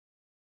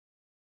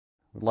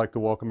I'd like to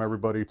welcome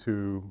everybody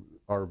to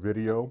our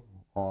video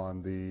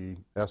on the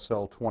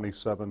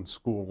SL27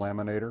 school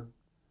laminator.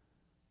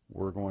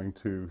 We're going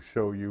to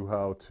show you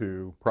how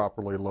to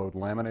properly load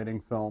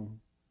laminating film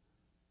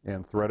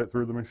and thread it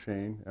through the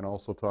machine, and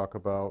also talk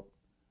about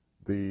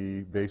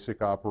the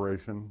basic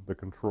operation, the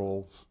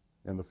controls,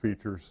 and the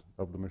features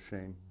of the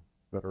machine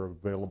that are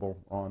available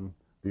on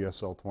the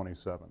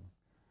SL27.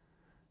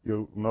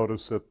 You'll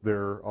notice that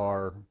there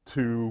are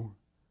two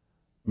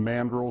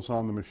mandrels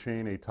on the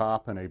machine, a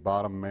top and a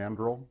bottom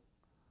mandrel.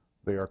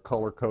 They are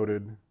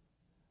color-coded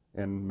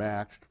and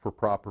matched for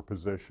proper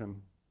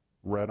position.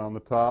 Red on the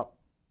top,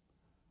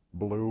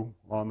 blue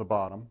on the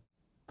bottom.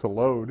 To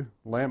load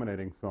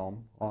laminating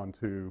film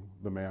onto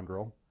the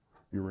mandrel,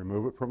 you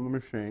remove it from the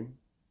machine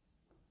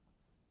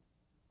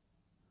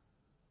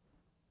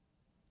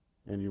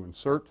and you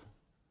insert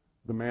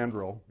the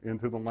mandrel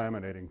into the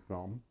laminating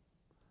film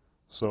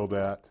so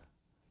that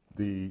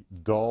the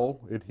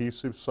dull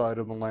adhesive side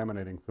of the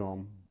laminating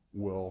film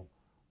will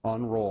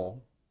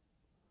unroll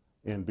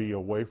and be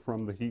away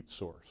from the heat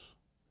source.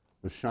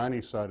 The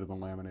shiny side of the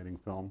laminating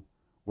film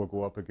will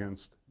go up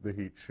against the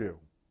heat shoe.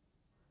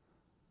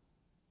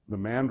 The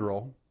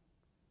mandrel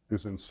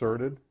is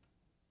inserted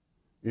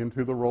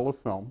into the roll of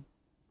film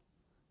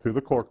to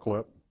the cork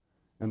clip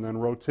and then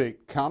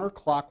rotate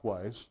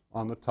counterclockwise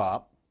on the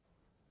top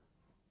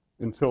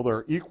until there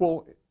are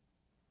equal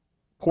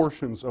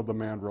portions of the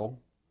mandrel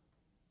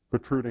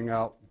protruding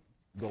out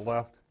the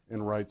left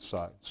and right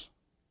sides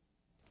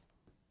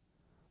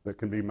that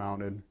can be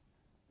mounted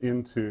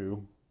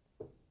into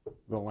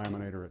the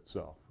laminator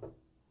itself.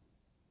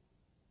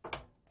 And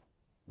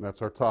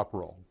that's our top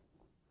roll.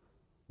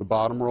 The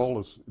bottom roll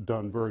is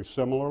done very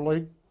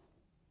similarly.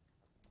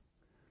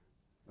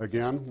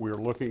 Again, we're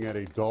looking at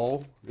a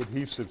dull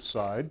adhesive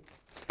side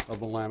of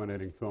the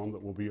laminating film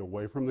that will be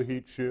away from the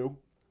heat shoe,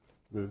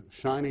 the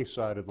shiny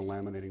side of the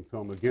laminating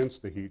film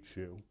against the heat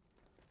shoe,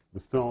 the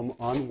film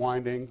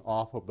unwinding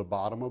off of the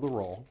bottom of the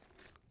roll.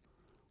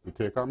 We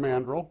take our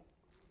mandrel,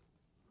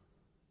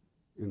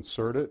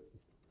 insert it,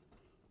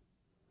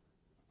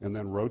 and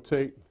then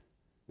rotate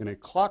in a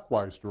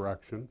clockwise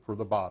direction for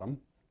the bottom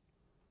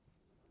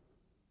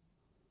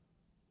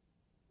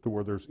to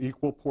where there's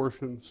equal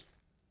portions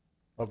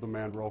of the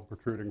mandrel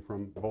protruding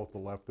from both the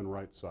left and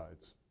right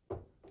sides,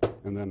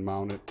 and then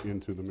mount it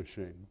into the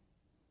machine.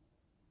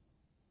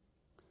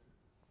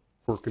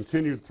 For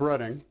continued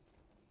threading,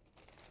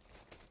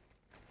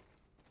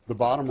 the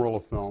bottom roll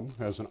of film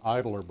has an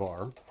idler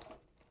bar,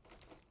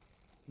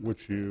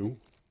 which you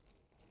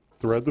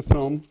thread the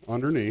film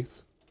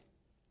underneath,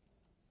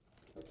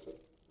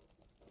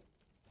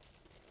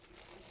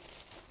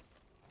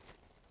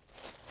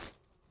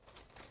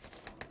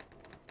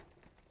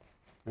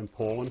 and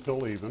pull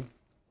until even.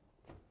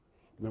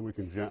 Then we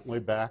can gently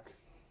back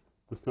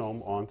the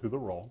film onto the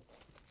roll.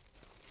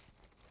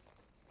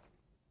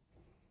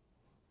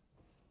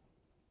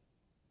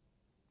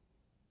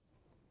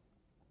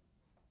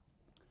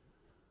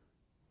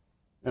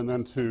 And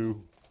then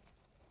to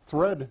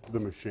thread the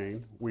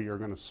machine, we are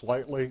going to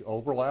slightly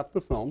overlap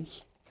the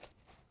films,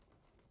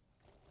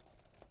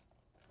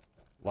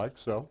 like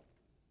so.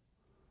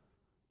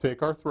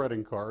 Take our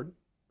threading card,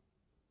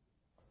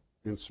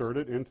 insert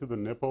it into the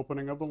nip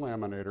opening of the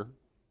laminator,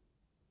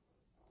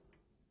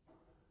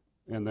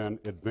 and then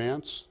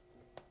advance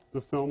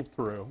the film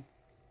through.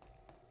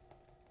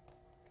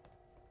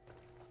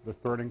 The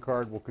threading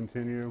card will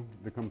continue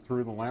to come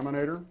through the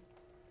laminator.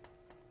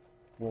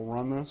 We'll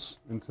run this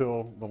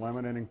until the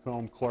laminating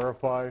film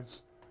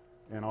clarifies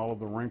and all of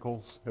the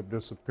wrinkles have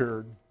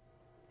disappeared.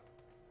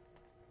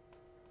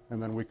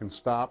 And then we can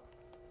stop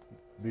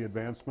the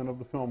advancement of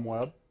the film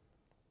web.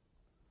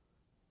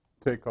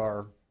 Take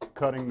our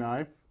cutting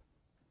knife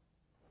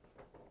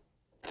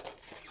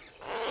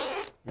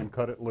and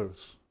cut it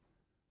loose.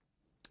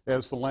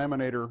 As the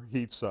laminator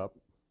heats up,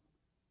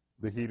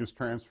 the heat is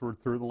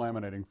transferred through the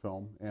laminating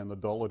film and the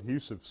dull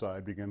adhesive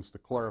side begins to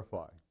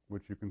clarify,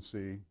 which you can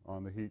see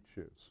on the heat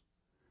shoes.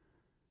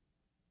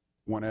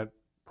 When at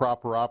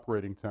proper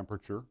operating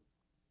temperature,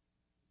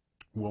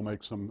 we'll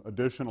make some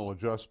additional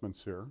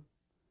adjustments here,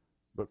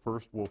 but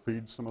first we'll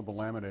feed some of the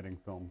laminating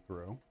film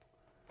through.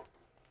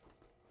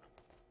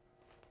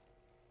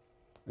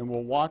 And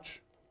we'll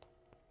watch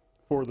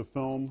for the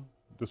film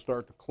to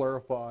start to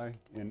clarify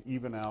and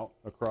even out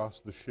across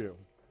the shoe.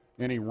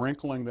 Any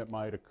wrinkling that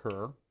might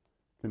occur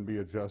can be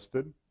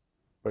adjusted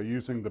by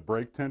using the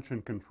brake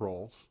tension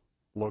controls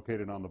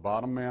located on the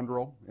bottom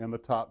mandrel and the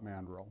top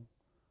mandrel.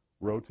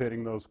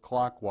 Rotating those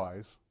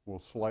clockwise will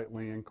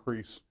slightly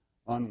increase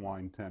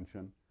unwind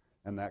tension,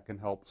 and that can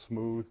help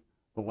smooth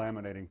the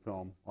laminating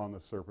film on the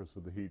surface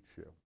of the heat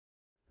shoe.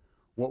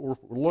 What we're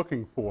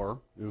looking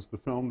for is the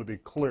film to be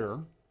clear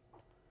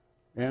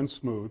and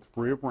smooth,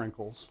 free of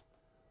wrinkles,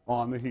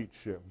 on the heat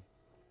shoe.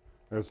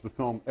 As the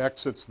film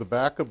exits the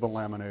back of the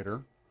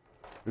laminator,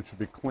 it should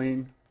be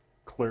clean,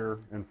 clear,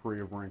 and free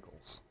of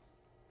wrinkles.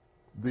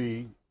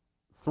 The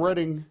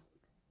threading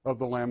of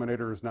the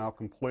laminator is now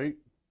complete.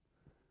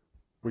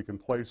 We can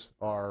place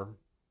our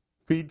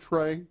feed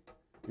tray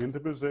into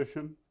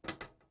position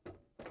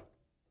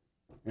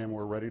and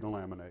we're ready to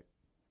laminate.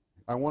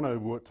 I want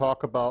to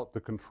talk about the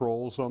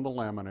controls on the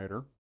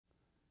laminator.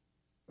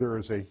 There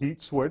is a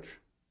heat switch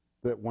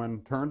that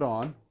when turned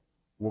on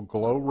will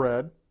glow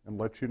red and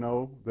let you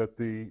know that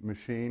the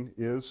machine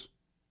is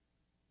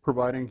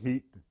providing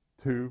heat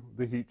to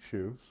the heat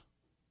shoes.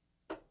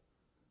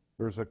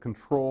 There's a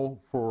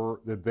control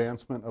for the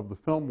advancement of the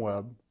film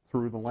web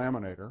through the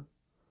laminator,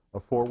 a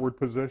forward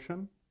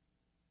position,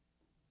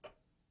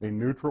 a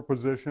neutral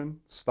position,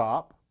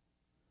 stop,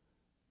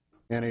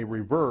 and a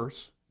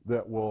reverse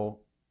that will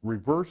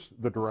reverse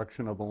the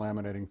direction of the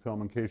laminating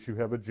film in case you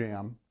have a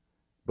jam,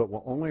 but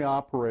will only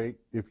operate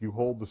if you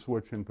hold the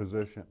switch in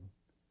position.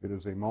 It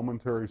is a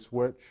momentary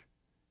switch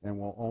and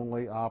will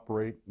only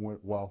operate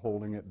while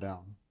holding it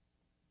down.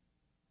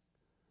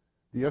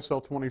 The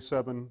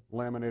SL27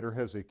 laminator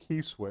has a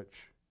key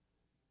switch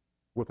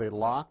with a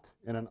locked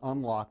and an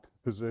unlocked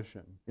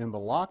position. In the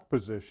locked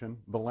position,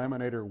 the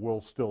laminator will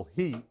still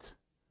heat.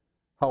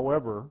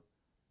 However,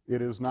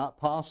 it is not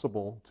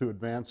possible to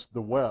advance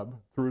the web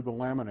through the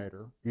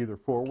laminator, either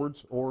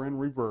forwards or in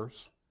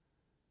reverse,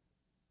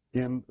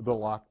 in the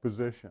locked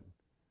position.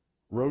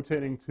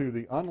 Rotating to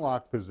the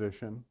unlocked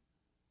position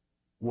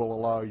will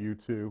allow you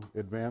to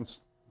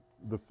advance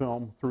the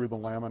film through the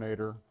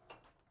laminator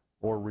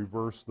or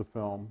reverse the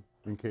film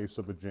in case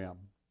of a jam.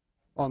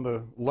 On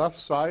the left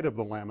side of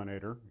the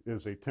laminator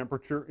is a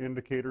temperature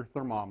indicator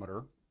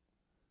thermometer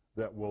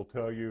that will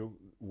tell you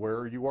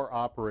where you are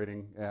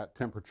operating at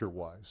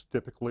temperature-wise.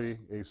 Typically,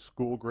 a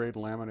school-grade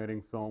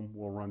laminating film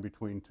will run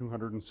between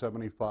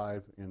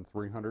 275 and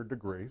 300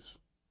 degrees.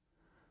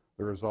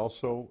 There is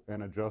also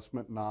an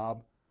adjustment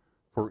knob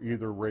for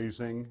either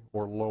raising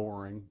or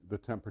lowering the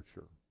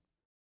temperature.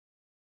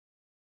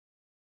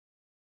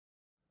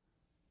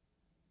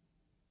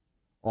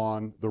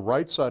 On the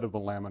right side of the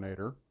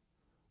laminator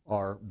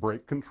are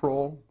brake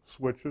control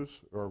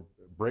switches or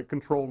brake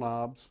control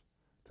knobs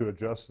to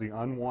adjust the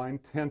unwind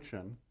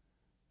tension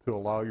to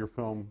allow your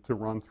film to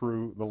run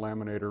through the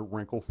laminator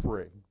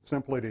wrinkle-free.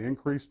 Simply to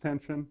increase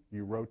tension,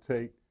 you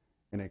rotate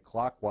in a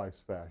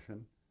clockwise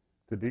fashion.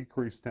 To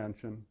decrease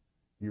tension,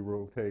 you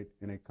rotate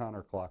in a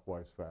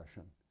counterclockwise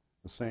fashion.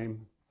 The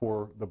same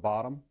for the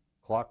bottom,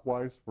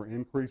 clockwise for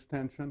increased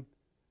tension,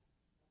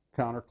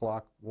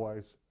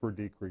 counterclockwise for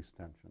decreased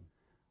tension.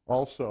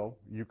 Also,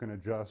 you can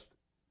adjust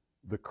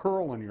the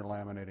curl in your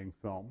laminating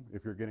film.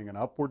 If you're getting an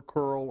upward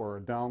curl or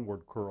a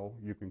downward curl,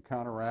 you can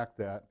counteract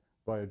that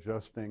by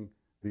adjusting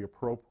the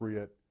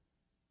appropriate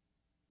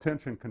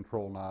tension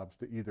control knobs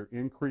to either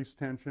increase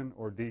tension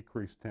or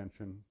decrease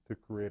tension to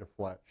create a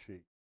flat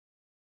sheet.